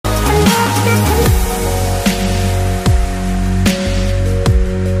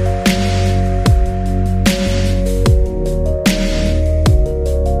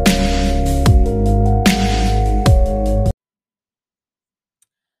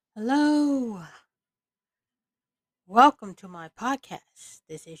Hello, welcome to my podcast.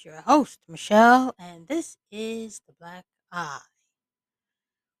 This is your host, Michelle, and this is The Black Eye,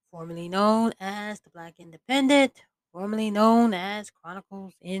 formerly known as The Black Independent, formerly known as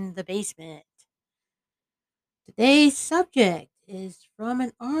Chronicles in the Basement. Today's subject is from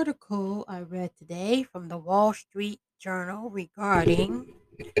an article I read today from the Wall Street Journal regarding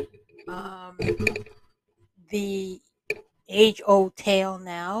um, the age old tale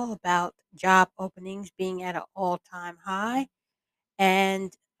now about job openings being at an all time high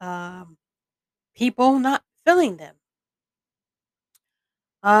and people not filling them.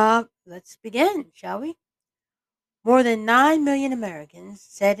 Let's begin, shall we? More than 9 million Americans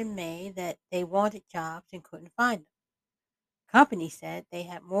said in May that they wanted jobs and couldn't find them. Companies said they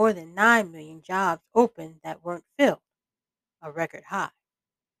had more than 9 million jobs open that weren't filled, a record high.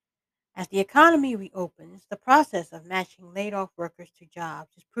 As the economy reopens, the process of matching laid off workers to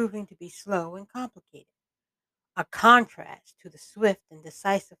jobs is proving to be slow and complicated, a contrast to the swift and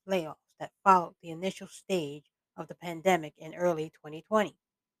decisive layoffs that followed the initial stage of the pandemic in early 2020.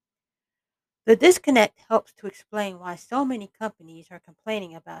 The disconnect helps to explain why so many companies are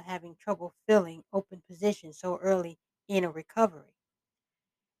complaining about having trouble filling open positions so early in a recovery.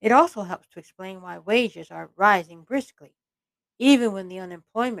 It also helps to explain why wages are rising briskly, even when the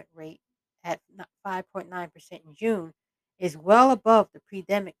unemployment rate at 5.9% in June is well above the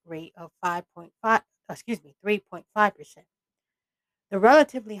pre-pandemic rate of 3.5%. The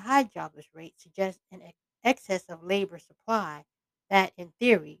relatively high jobless rate suggests an excess of labor supply that, in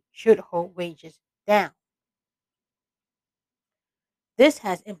theory, should hold wages down. This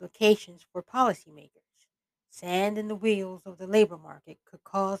has implications for policymakers. Sand in the wheels of the labor market could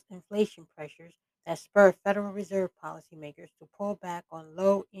cause inflation pressures that spur Federal Reserve policymakers to pull back on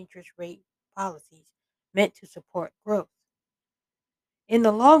low interest rate policies meant to support growth. In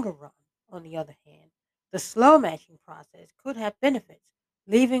the longer run, on the other hand, the slow matching process could have benefits,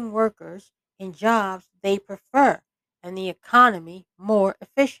 leaving workers in jobs they prefer and the economy more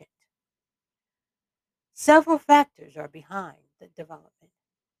efficient. Several factors are behind the development.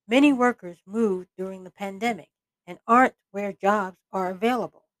 Many workers moved during the pandemic and aren't where jobs are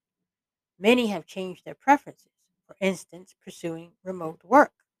available. Many have changed their preferences, for instance, pursuing remote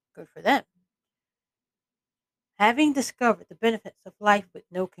work. Good for them. Having discovered the benefits of life with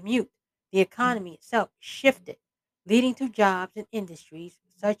no commute, the economy itself shifted, leading to jobs in industries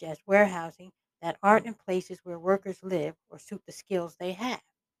such as warehousing that aren't in places where workers live or suit the skills they have.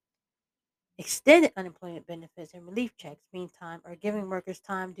 Extended unemployment benefits and relief checks, meantime, are giving workers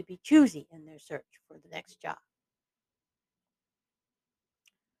time to be choosy in their search for the next job.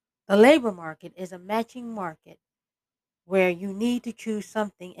 The labor market is a matching market where you need to choose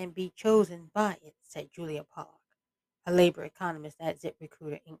something and be chosen by it, said Julia Pollock, a labor economist at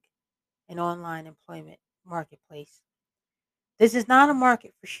ZipRecruiter Inc., an online employment marketplace. This is not a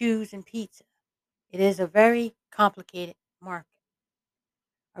market for shoes and pizza. It is a very complicated market.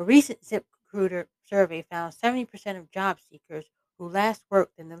 A recent ZipRecruiter survey found 70% of job seekers who last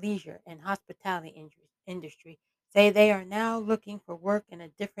worked in the leisure and hospitality industry say they are now looking for work in a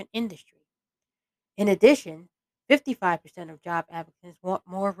different industry. In addition, 55% of job applicants want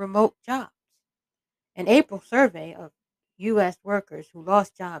more remote jobs. An April survey of U.S. workers who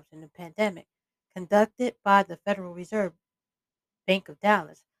lost jobs in the pandemic, conducted by the Federal Reserve Bank of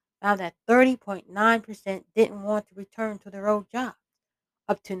Dallas, found that 30.9% didn't want to return to their old jobs,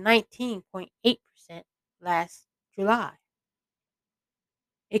 up to 19.8% last July.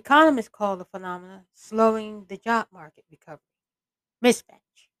 Economists call the phenomena slowing the job market recovery,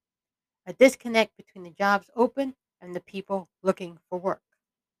 mismatch, a disconnect between the jobs open and the people looking for work.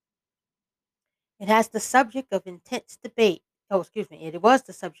 It has the subject of intense debate. Oh, excuse me. It was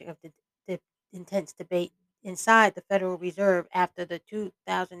the subject of the intense debate inside the Federal Reserve after the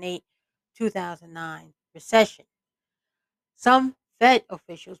 2008 2009 recession. Some Fed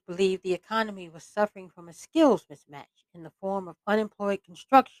officials believe the economy was suffering from a skills mismatch in the form of unemployed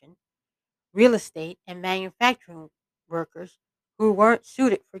construction, real estate, and manufacturing workers who weren't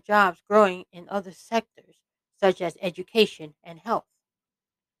suited for jobs growing in other sectors, such as education and health.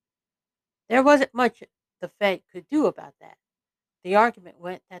 There wasn't much the Fed could do about that. The argument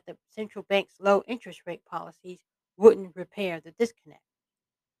went that the central bank's low interest rate policies wouldn't repair the disconnect.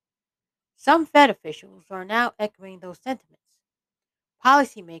 Some Fed officials are now echoing those sentiments.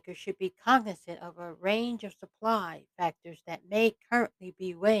 Policymakers should be cognizant of a range of supply factors that may currently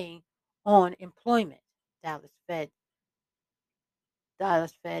be weighing on employment, Dallas Fed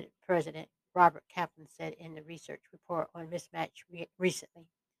Dallas Fed President Robert Kaplan said in the research report on mismatch recently.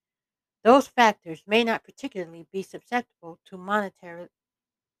 Those factors may not particularly be susceptible to monetary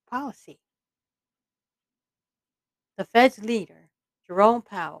policy. The Fed's leader, Jerome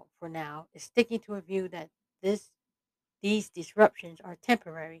Powell, for now, is sticking to a view that this these disruptions are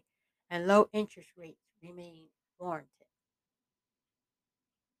temporary and low interest rates remain warranted.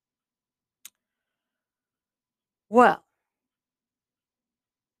 Well,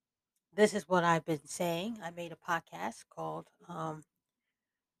 this is what I've been saying. I made a podcast called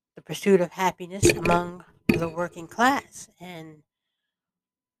The Pursuit of Happiness Among the Working Class. And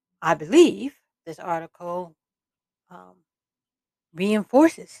I believe this article um,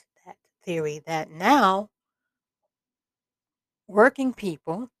 reinforces that theory that now working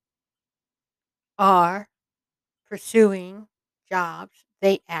people are pursuing jobs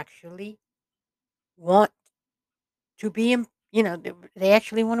they actually want to be in, they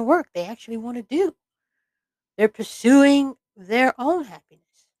actually want to work, they actually want to do. They're pursuing their own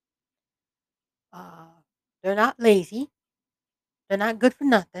happiness. Uh, they're not lazy. They're not good for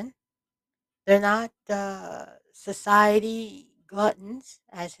nothing. They're not society gluttons,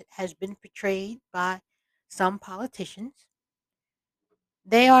 as it has been portrayed by some politicians.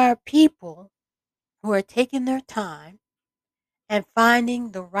 They are people who are taking their time and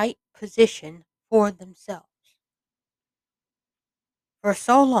finding the right position for themselves. For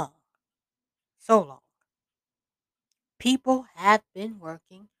so long, people have been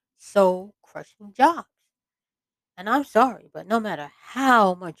working soul crushing jobs. And I'm sorry, but no matter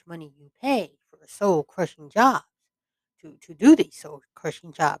how much money you pay for a soul crushing job, to do these soul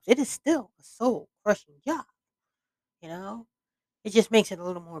crushing jobs, it is still a soul crushing job, you know? It just makes it a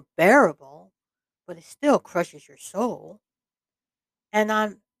little more bearable, but it still crushes your soul. And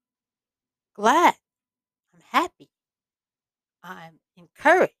I'm glad, I'm happy, I'm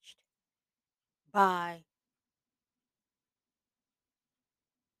encouraged by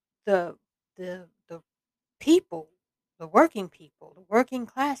the the people, the working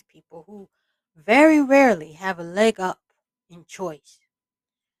class people who very rarely have a leg up in choice.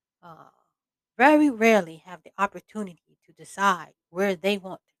 Uh, very rarely have the opportunity to decide where they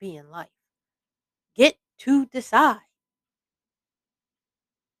want to be in life. Get to decide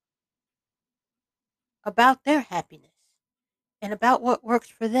about their happiness and about what works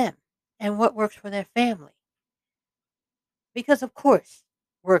for them and what works for their family. Because, of course,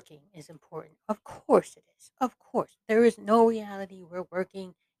 working is important. Of course, it is. Of course. There is no reality where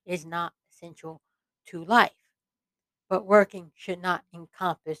working is not essential to life. But working should not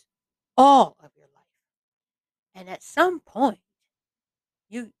encompass all of your life. And at some point,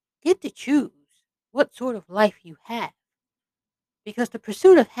 you get to choose what sort of life you have. Because the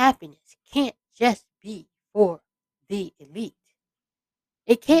pursuit of happiness can't just be for the elite.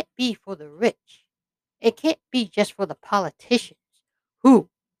 It can't be for the rich. It can't be just for the politicians who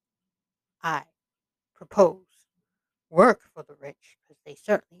I propose work for the rich, because they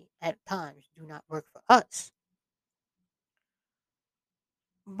certainly at times do not work for us.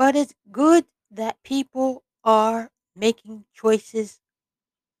 But it's good that people are making choices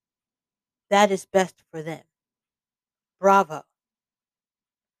that is best for them. Bravo.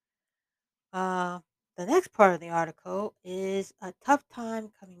 Uh, the next part of the article is a tough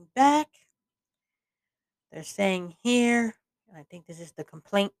time coming back. They're saying here, and I think this is the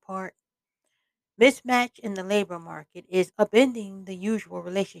complaint part, mismatch in the labor market is upending the usual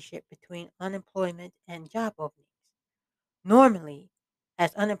relationship between unemployment and job openings. Normally,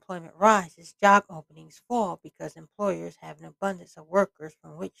 as unemployment rises, job openings fall because employers have an abundance of workers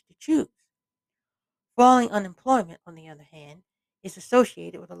from which to choose. Falling unemployment, on the other hand, is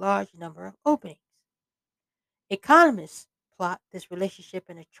associated with a large number of openings. Economists plot this relationship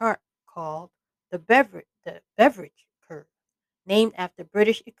in a chart called the Beveridge curve, named after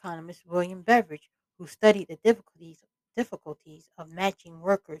British economist William Beveridge, who studied the difficulties of matching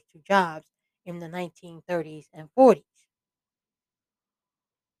workers to jobs in the 1930s and 40s.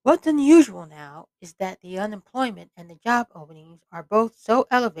 What's unusual now is that the unemployment and the job openings are both so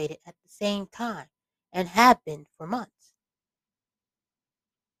elevated at the same time and have been for months.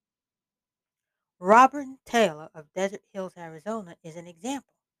 Robert Taylor of Desert Hills, Arizona is an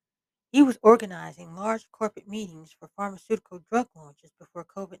example. He was organizing large corporate meetings for pharmaceutical drug launches before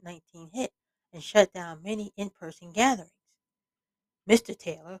COVID-19 hit and shut down many in person gatherings. Mr.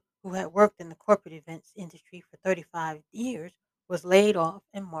 Taylor, who had worked in the corporate events industry for 35 years, was laid off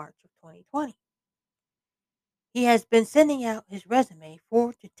in March of 2020. He has been sending out his resume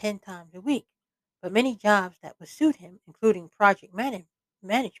 4 to 10 times a week, but many jobs that would suit him, including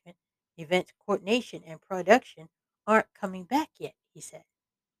management, events coordination, and production, aren't coming back yet, he said.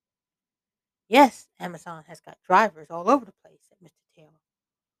 Yes, Amazon has got drivers all over the place, said Mr. Taylor.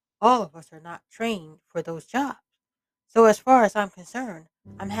 All of us are not trained for those jobs. So, as far as I'm concerned,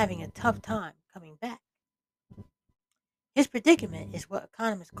 I'm having a tough time coming back. His predicament is what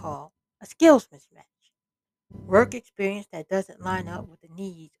economists call a skills mismatch, work experience that doesn't line up with the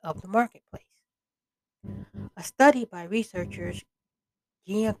needs of the marketplace. A study by researchers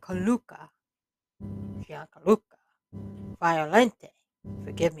Giancaluca, Giancaluca Violente,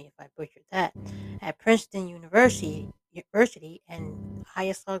 forgive me if I butchered that, at Princeton University and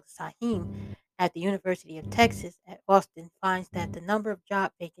Hayasog Sahim at the University of Texas at Austin finds that the number of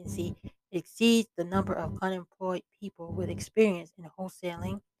job vacancy exceeds the number of unemployed people with experience in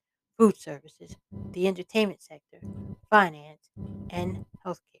wholesaling, food services, the entertainment sector, finance, and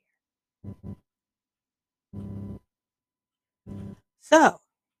healthcare. So,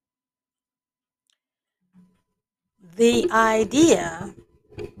 the idea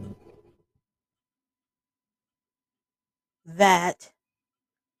that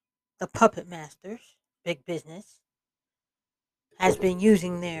the puppet masters, big business, has been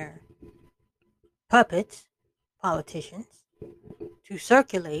using their puppets, politicians, to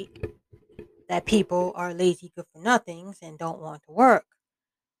circulate that people are lazy, good for nothings, and don't want to work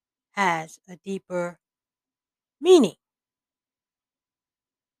has a deeper meaning.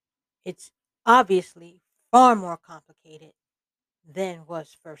 It's obviously far more complicated than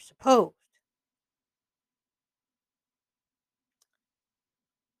was first supposed.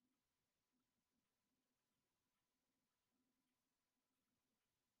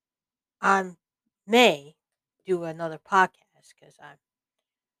 I may do another podcast because I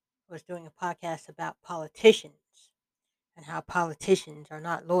was doing a podcast about politicians and how politicians are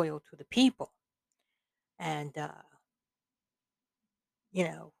not loyal to the people. And, you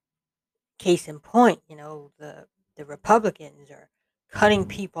know, case in point, the Republicans are cutting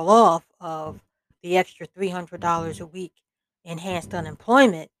people off of the extra $300 a week enhanced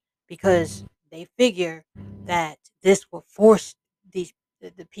unemployment because they figure that this will force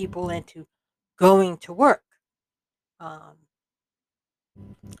the people into going to work. Um,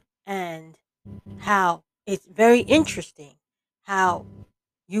 and how it's very interesting how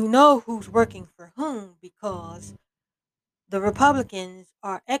you know who's working for whom because the Republicans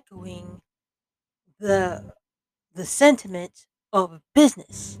are echoing the the sentiment of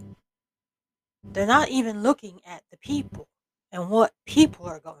business. They're not even looking at the people and what people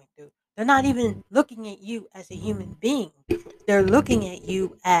are going through. They're not even looking at you as a human being. They're looking at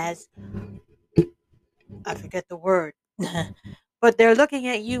you as I forget the word, but they're looking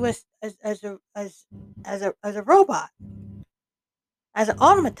at you as a robot, as an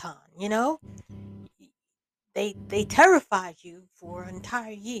automaton. They terrified you for an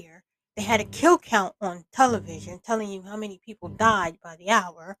entire year. They had a kill count on television telling you how many people died by the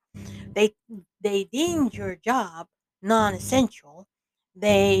hour. They they deemed your job non-essential.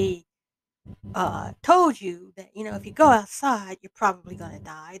 They told you that if you go outside, you're probably gonna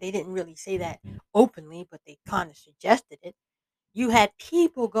die. They didn't really say that openly, but they kind of suggested it. You had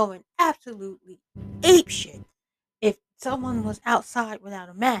people going absolutely apeshit if someone was outside without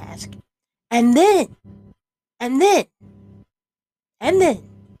a mask, and then and then and then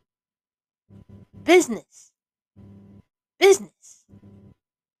business, business,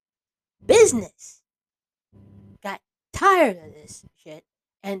 business got tired of this shit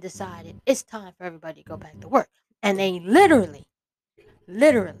and decided it's time for everybody to go back to work. And they literally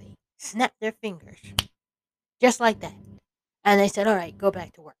snapped their fingers just like that. And they said, all right, go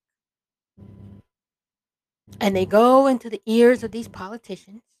back to work. And they go into the ears of these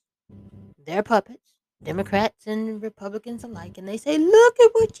politicians, their puppets, Democrats and Republicans alike, and they say, look at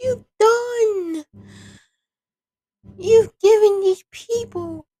what you've done. You've given these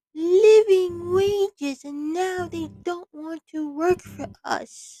people living wages and now they don't want to work for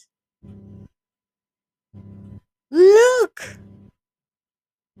us. Look,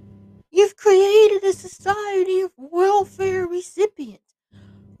 you've created a society of welfare recipients.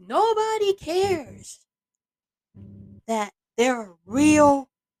 Nobody cares that there are real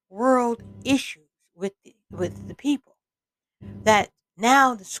world issues with the people. That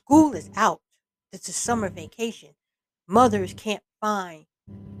now the school is out. It's a summer vacation. Mothers can't find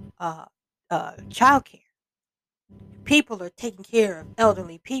uh, childcare. People are taking care of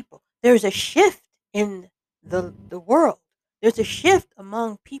elderly people. There's a shift in the world. There's a shift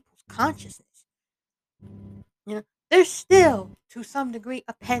among people's consciousness. There's still, to some degree,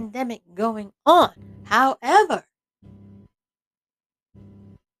 a pandemic going on. However,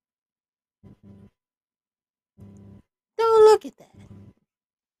 don't look at that.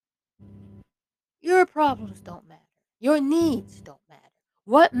 Your problems don't matter. Your needs don't matter.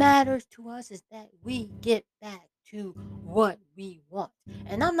 What matters to us is that we get back to what we want.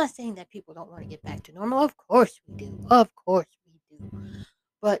 And I'm not saying that people don't want to get back to normal. Of course we do. Of course we do.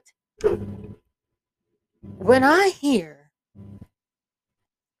 But when I hear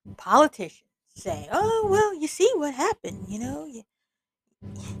politicians say, "Oh, well, you see what happened, you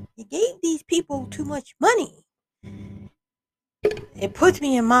gave these people too much money." It puts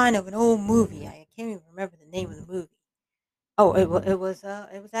me in mind of an old movie. I can't even remember the name of the movie. Oh, it was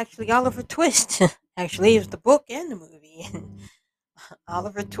actually Oliver Twist. Actually, it was the book and the movie. And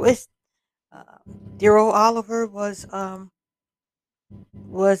Oliver Twist, uh, dear old Oliver was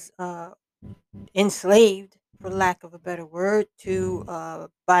enslaved, for lack of a better word, to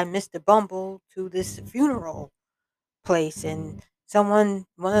by Mister Bumble to this funeral place, and one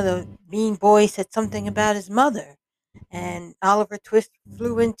of the mean boys said something about his mother, and Oliver Twist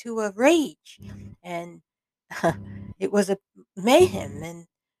flew into a rage, and it was a mayhem, and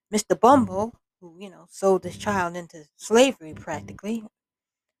Mr. Bumble, who sold this child into slavery practically,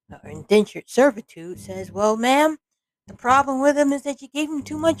 or indentured servitude, says, "Well, ma'am, the problem with him is that you gave him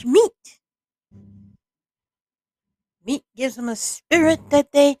too much meat. Meat gives them a spirit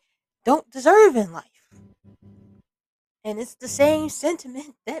that they don't deserve in life." And it's the same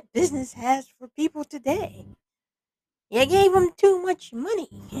sentiment that business has for people today. You gave them too much money.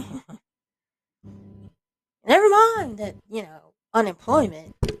 Never mind that,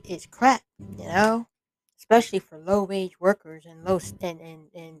 unemployment is crap, especially for low wage workers and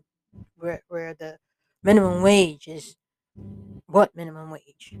and where the minimum wage is what minimum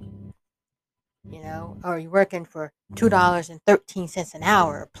wage? Or you're working for $2.13 an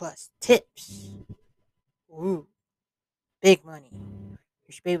hour plus tips. Ooh, big money. You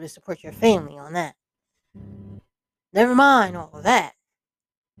should be able to support your family on that. Never mind all of that.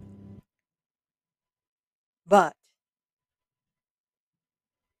 But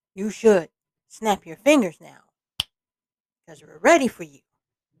you should snap your fingers now because we're ready for you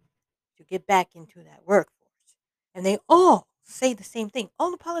to get back into that workforce. And they all say the same thing.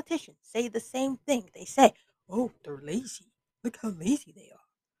 All the politicians say the same thing. They say, "Oh, they're lazy. Look how lazy they are.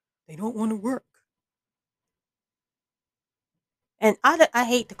 They don't want to work." And I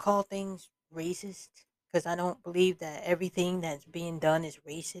hate to call things racist because I don't believe that everything that's being done is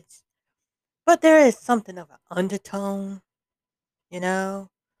racist. But there is something of an undertone, you know?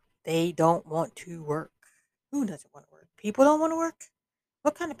 They don't want to work. Who doesn't want to work? People don't want to work?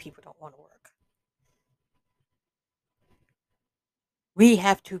 What kind of people don't want to work? We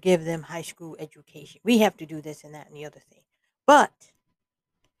have to give them high school education. We have to do this and that and the other thing. But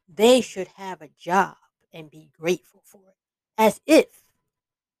they should have a job and be grateful for it. As if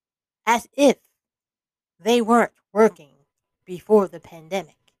they weren't working before the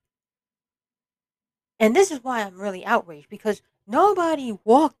pandemic. And this is why I'm really outraged because nobody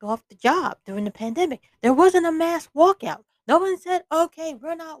walked off the job during the pandemic. There wasn't a mass walkout. No one said, "Okay,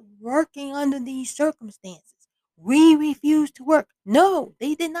 we're not working under these circumstances. We refuse to work." No,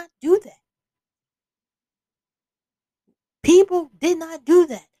 they did not do that. People did not do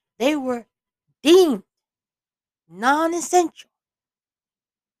that. They were deemed non essential.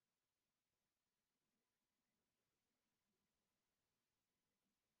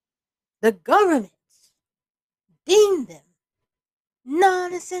 The governments deemed them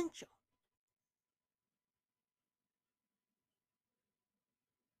non essential,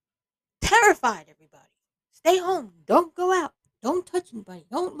 terrified everybody. Stay home. Don't go out. Don't touch anybody.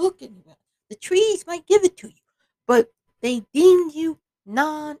 Don't look at anybody. The trees might give it to you, but they deemed you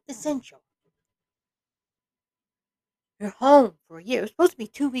non essential. You're home for a year. It was supposed to be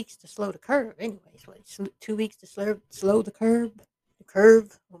 2 weeks to slow the curve, anyways. What, 2 weeks to slow the curve? The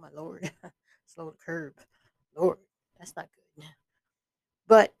curve? Oh, my Lord. Slow the curve. Lord, that's not good.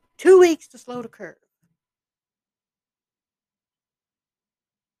 But 2 weeks to slow the curve.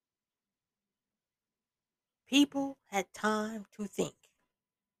 People had time to think.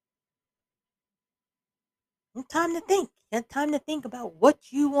 Time to think. You had time to think about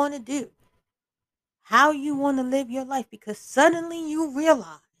what you want to do, how you want to live your life, because suddenly you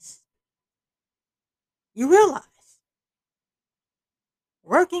realize,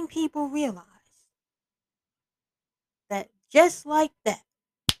 working people realize that just like that,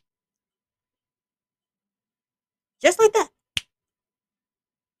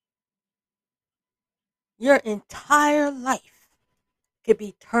 your entire life could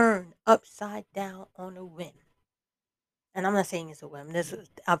be turned upside down on a whim. And I'm not saying it's a whim. This is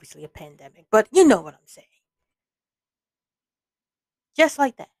obviously a pandemic, but you know what I'm saying. Just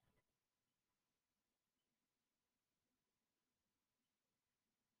like that.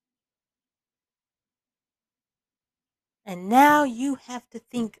 And now you have to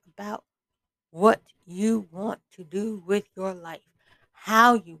think about what you want to do with your life,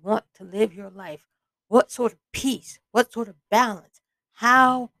 how you want to live your life, what sort of peace, what sort of balance,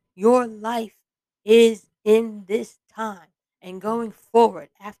 how your life is in this time and going forward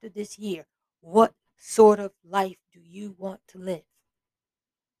after this year. What sort of life do you want to live?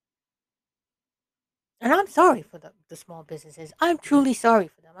 And I'm sorry for the small businesses. I'm truly sorry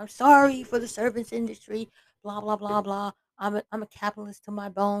for them. I'm sorry for the service industry, blah, blah, blah, blah. I'm a capitalist to my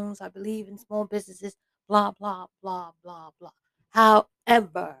bones. I believe in small businesses, blah, blah, blah, blah, blah.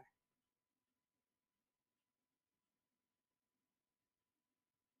 However,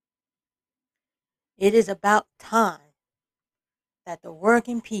 it is about time that the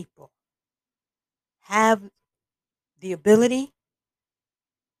working people have the ability,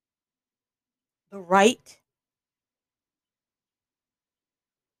 the right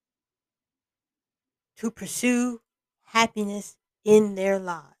to pursue happiness in their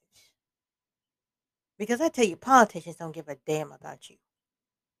lives. Because I tell you, politicians don't give a damn about you.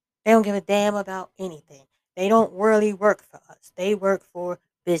 They don't give a damn about anything. They don't really work for us. They work for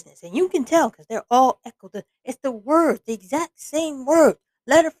business. And you can tell because they're all echo. It's the words, the exact same word,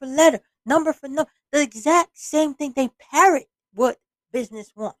 letter for letter, number for number, the exact same thing. They parrot what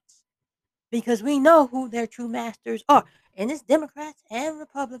business wants because we know who their true masters are. And it's Democrats and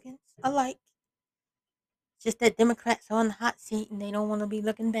Republicans alike. It's just that Democrats are on the hot seat and they don't want to be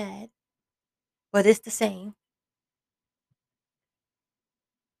looking bad. But it's the same.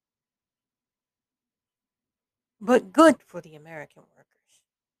 But good for the American workers.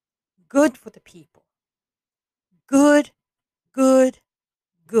 Good for the people. Good, good,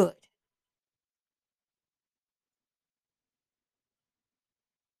 good.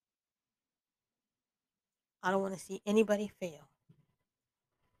 I don't want to see anybody fail.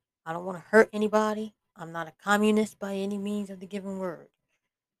 I don't want to hurt anybody. I'm not a communist by any means of the given word.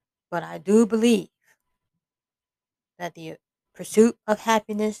 But I do believe that the pursuit of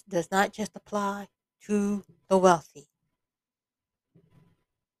happiness does not just apply to the wealthy,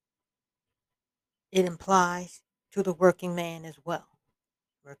 it applies to the working man as well,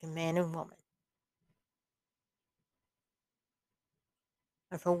 working man and woman.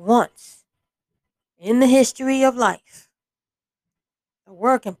 And for once in the history of life, the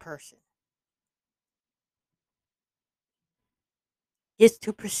working person gets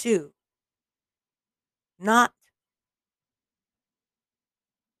to pursue not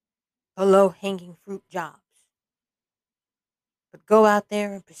the low hanging fruit jobs, but go out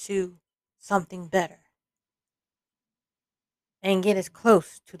there and pursue something better and get as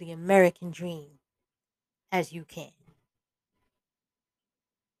close to the American dream as you can.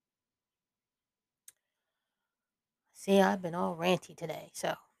 See, I've been all ranty today,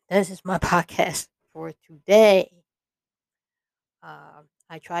 so this is my podcast for today.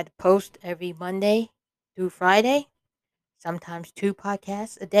 I try to post every Monday through Friday, sometimes 2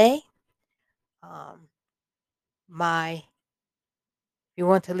 podcasts a day. Um, if you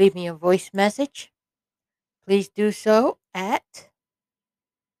want to leave me a voice message, please do so at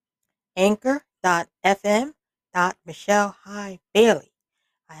anchor.fm.michelle-bailey.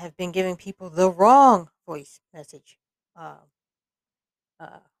 I have been giving people the wrong voice message uh,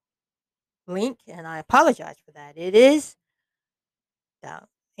 uh, link, and I apologize for that. It is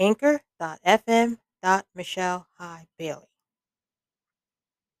anchor.fm.michelle-bailey.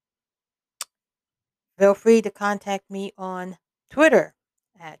 Feel free to contact me on Twitter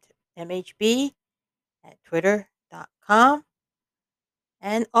at mhb at twitter.com.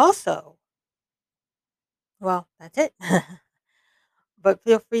 And also, well, that's it. But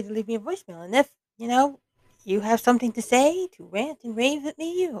feel free to leave me a voicemail. And if, you have something to say, to rant and rave at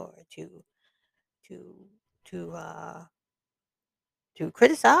me, or to to uh to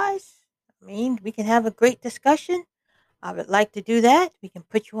criticize, I mean, we can have a great discussion. I would like to do that. We can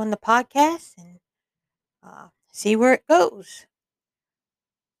put you on the podcast and see where it goes.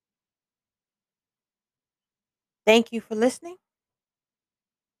 Thank you for listening.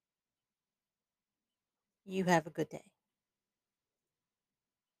 You have a good day.